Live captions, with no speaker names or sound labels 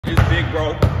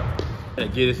bro. Gonna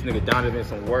get this nigga Donovan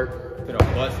some work. Gonna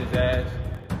bust his ass.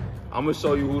 I'm gonna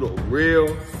show you who the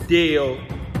real deal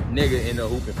nigga in the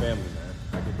hooping family, man.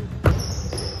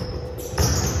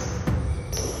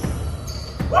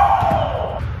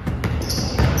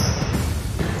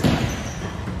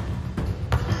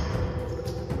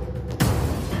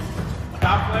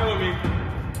 Stop playing with me.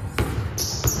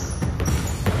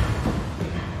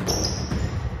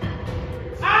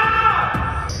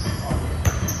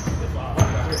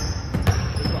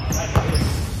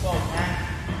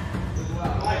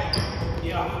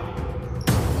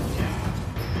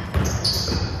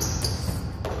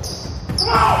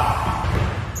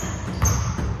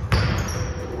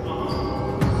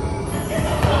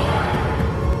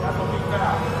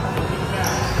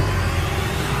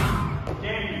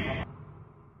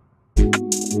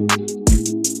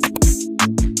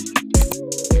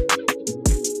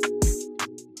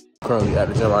 Currently at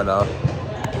the gym right now,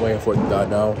 waiting for it to die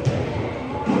down.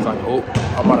 It's like, oh,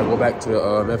 I'm about to go back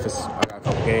to Memphis. I got a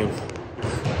couple games,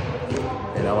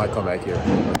 and I might come back here.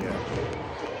 But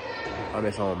yeah, I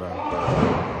miss home, man. But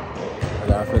I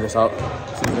gotta finish out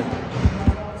season.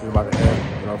 Season about to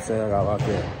end. You know what I'm saying? I got a lot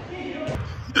there.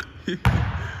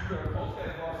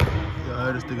 I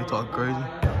heard this nigga talk crazy.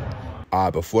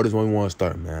 Before this one, we want to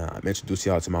start, man. I'm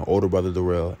introducing y'all to my older brother,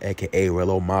 Darrell, a.k.a.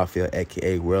 Rello Mafia,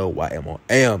 a.k.a. Real YMOM.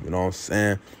 You know what I'm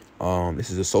saying? This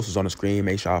is the socials on the screen.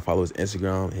 Make sure I follow his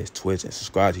Instagram, his Twitch, and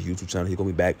subscribe to his YouTube channel. He's going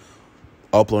to be back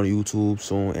uploading YouTube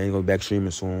soon, and he's going to be back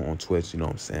streaming soon on Twitch. You know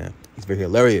what I'm saying? He's very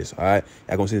hilarious, all right?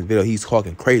 Y'all going to see this video. He's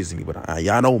talking crazy to me, but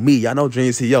y'all know me. Y'all know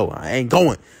Dream CEO. I ain't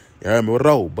going. You heard me?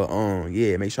 But,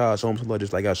 yeah, make sure y'all show him some love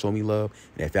just like y'all show me love.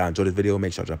 And if y'all enjoyed this video,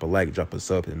 make sure y'all drop a like, drop a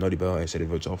sub, hit the noti bell, and share this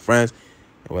video with your friends.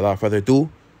 And without further ado,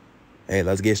 hey,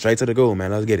 let's get straight to the goal, man.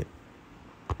 Let's get it.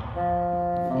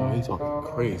 Oh, he's talking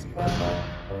crazy.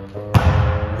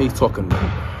 He's talking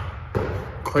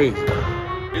crazy.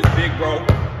 It's big, bro.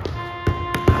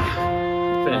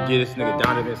 Finna get this nigga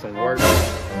Donovan some work.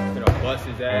 Finna bust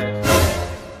his ass.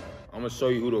 I'm gonna show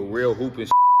you who the real hooping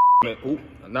man. Oop,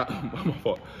 not my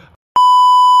fault.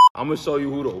 I'm gonna show you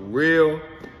who the real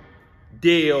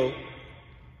deal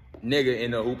nigga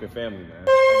in the hooping family, man.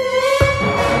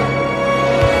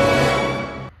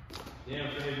 Damn,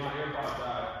 my AirPods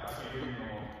died. I can't hear you no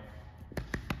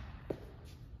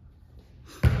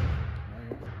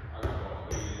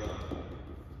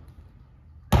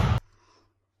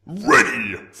more.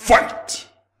 Ready, fight!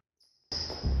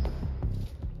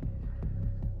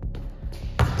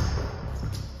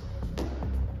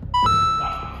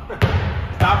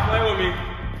 Stop playing with me.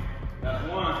 That's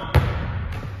one.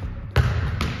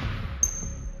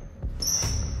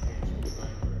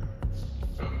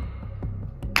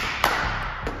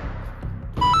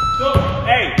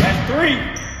 Hey, that's three.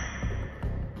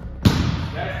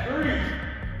 That's three.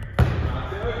 I'll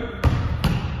tell you.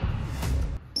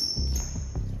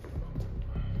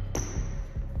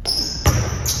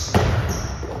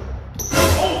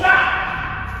 Oh, God!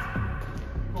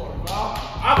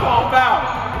 I'm calling foul.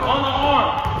 On the arm.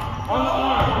 On the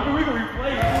arm. We can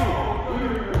replay it, too. We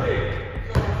can replay it.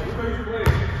 We can replay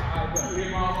it. You hit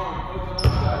my arm.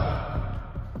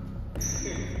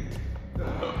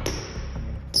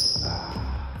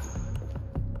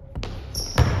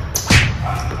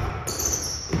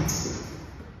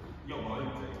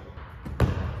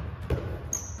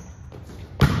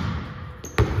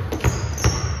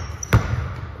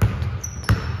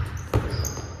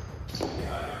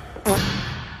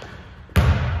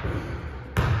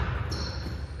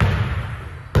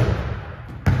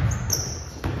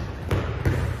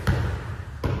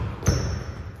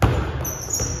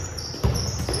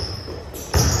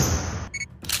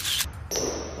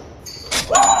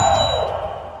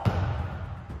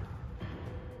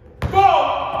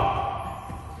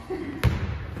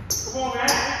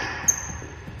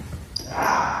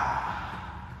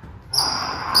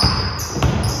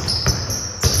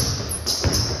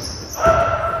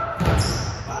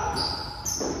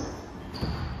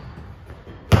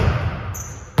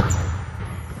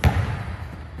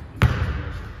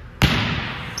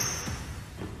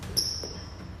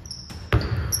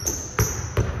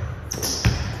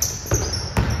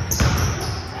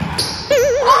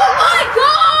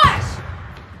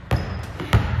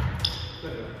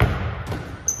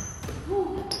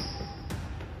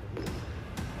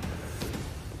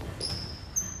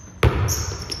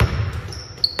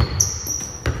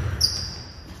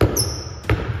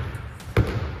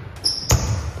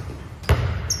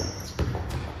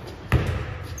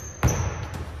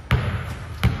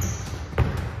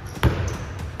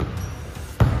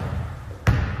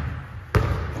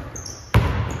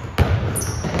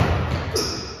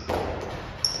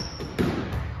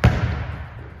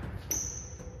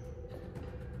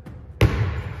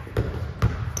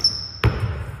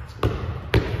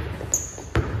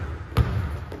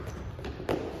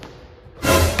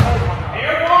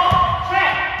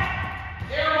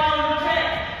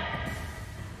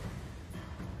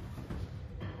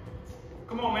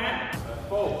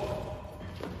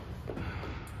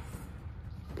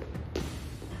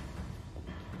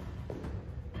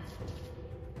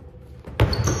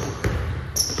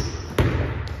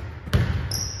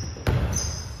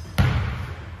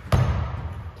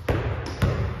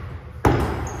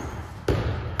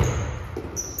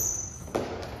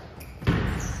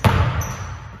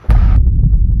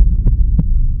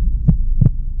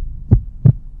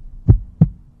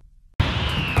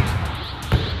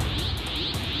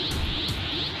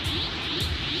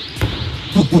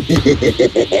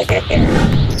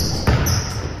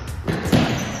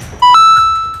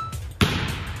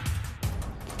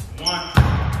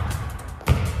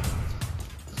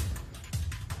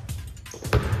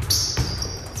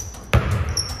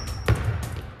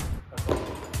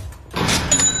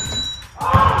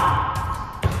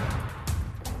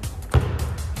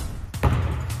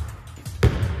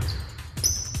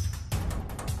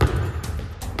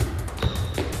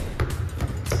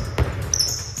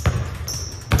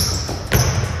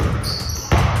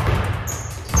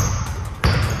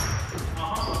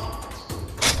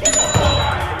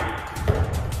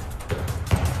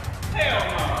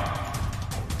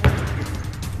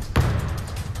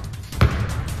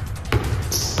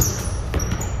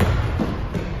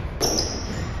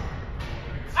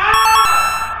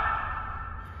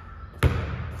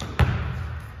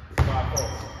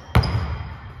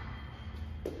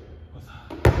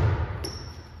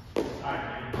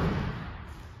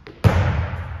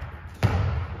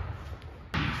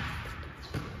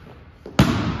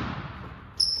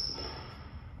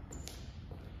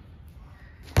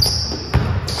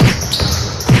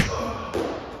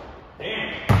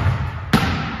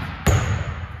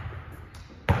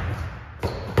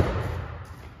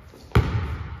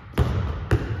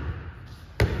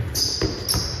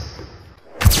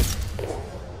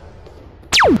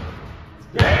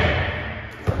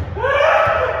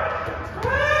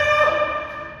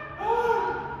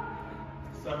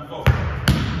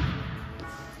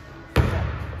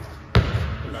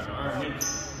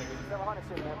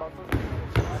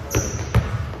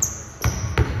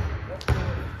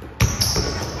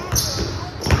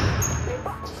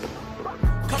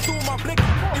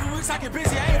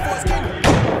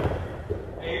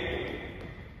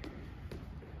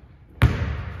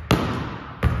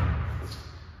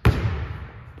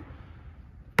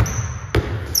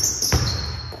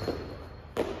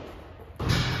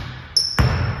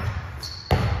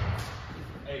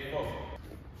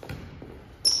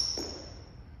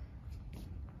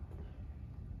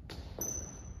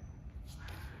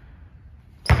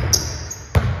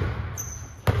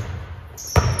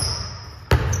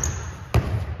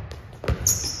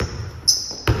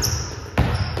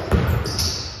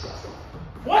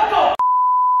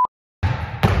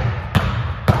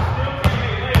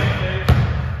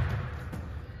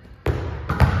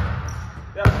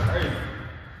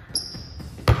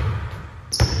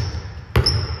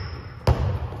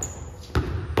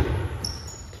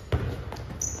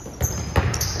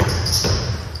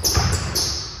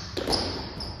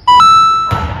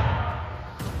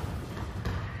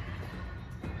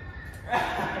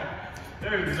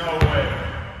 There's no way.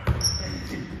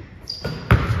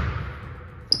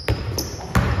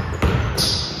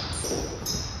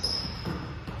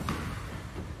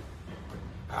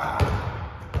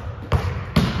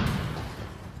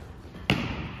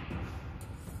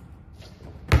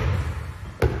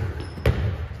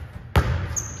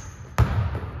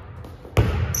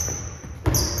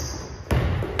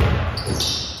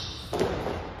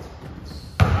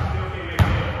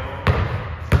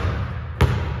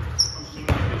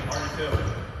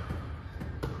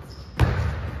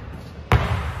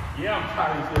 Yeah, I'm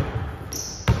tired of it.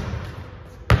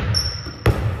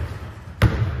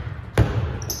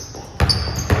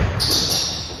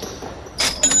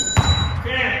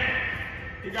 Damn!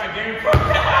 You got game pro.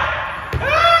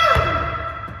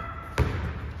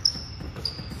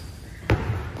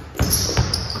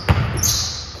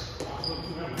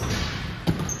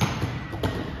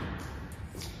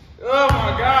 Oh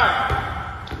my God!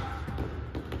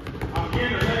 I'm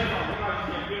getting the leg off. I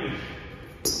can't finish.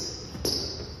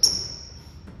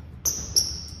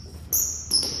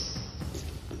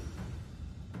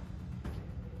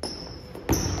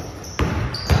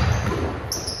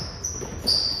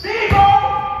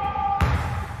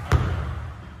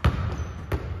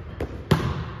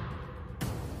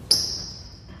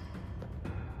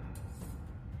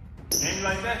 Ain't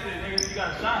like that shit, nigga. You got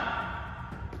a shot.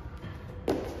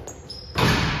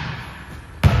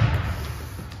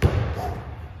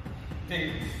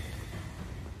 Nigga.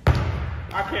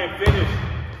 I can't finish.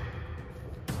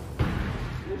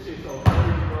 This shit's so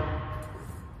crazy, bro.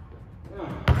 Yeah.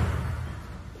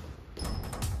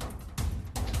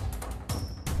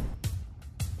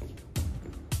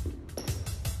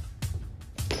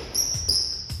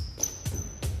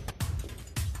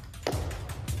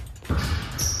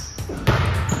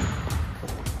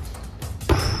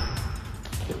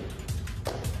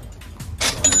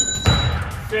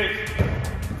 Six.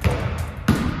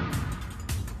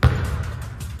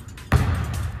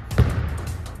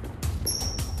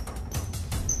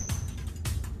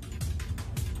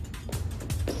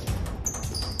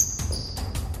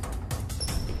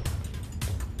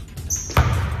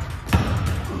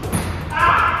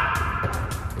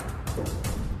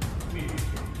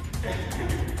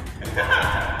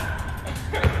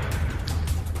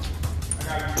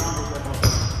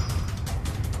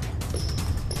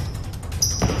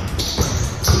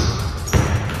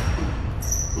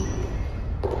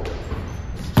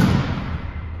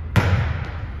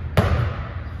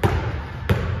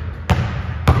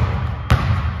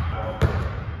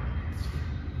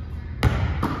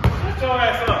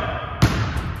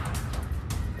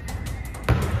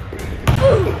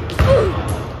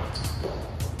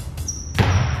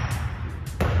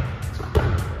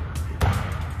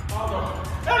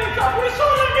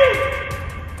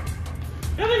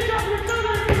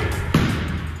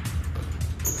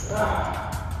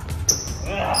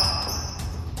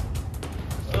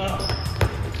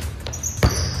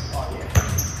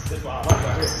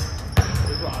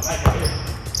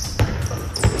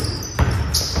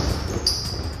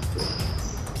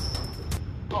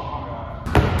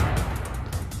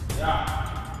 Yeah.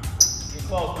 Get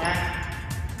close, man.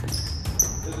 This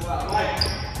is what I like.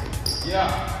 Yeah.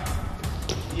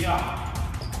 Yeah.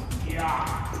 Yeah.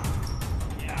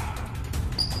 Yeah.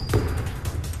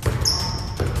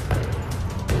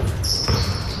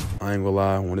 I ain't gonna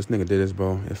lie, when this nigga did this,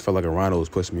 bro, it felt like a rhino was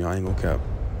pushing me. I ain't gonna cap.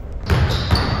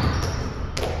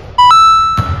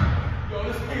 Yo,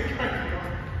 this nigga crazy,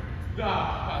 bro.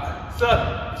 Nah,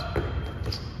 son.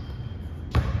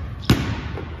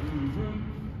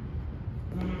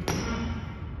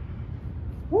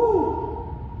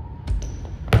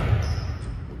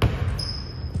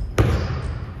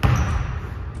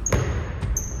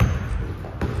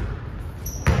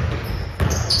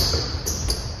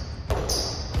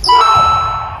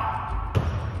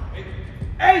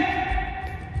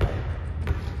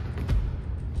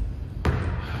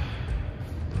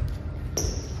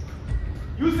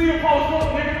 You see the post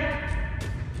up, nigga?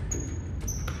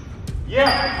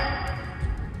 Yeah.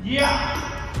 Yeah.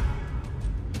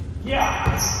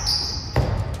 Yeah.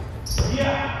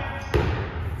 Yeah.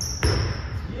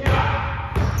 Yeah.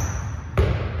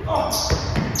 Oh.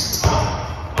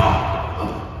 Oh.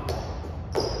 Oh.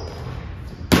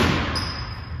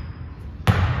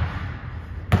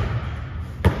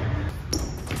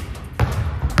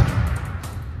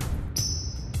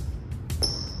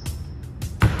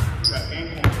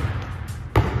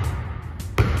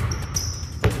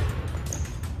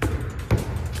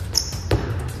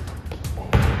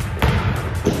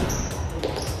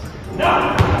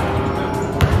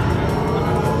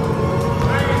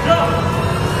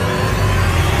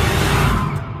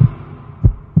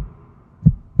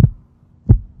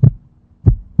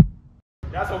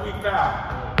 That's a weak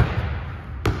foul.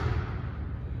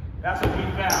 That's a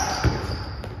weak foul.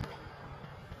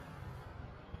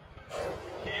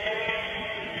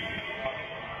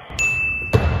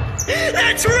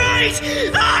 That's right!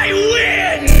 I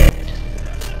win!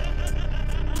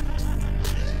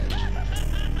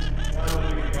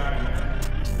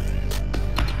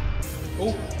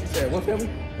 Oh, he said, what family?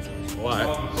 Why?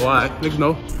 Why? Niggas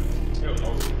know.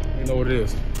 They know what it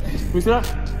is. We see that?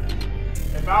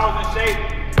 If I was in shape,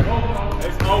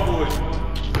 it's over with.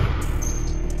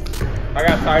 I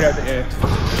got tired at the end.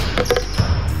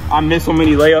 I missed so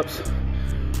many layups.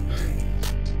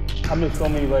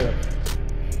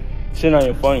 Shit not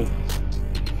even funny.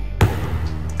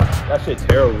 That shit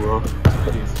terrible, bro.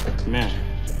 Man.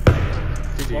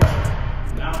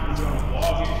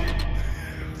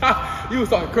 You was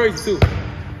talking crazy too.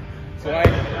 So I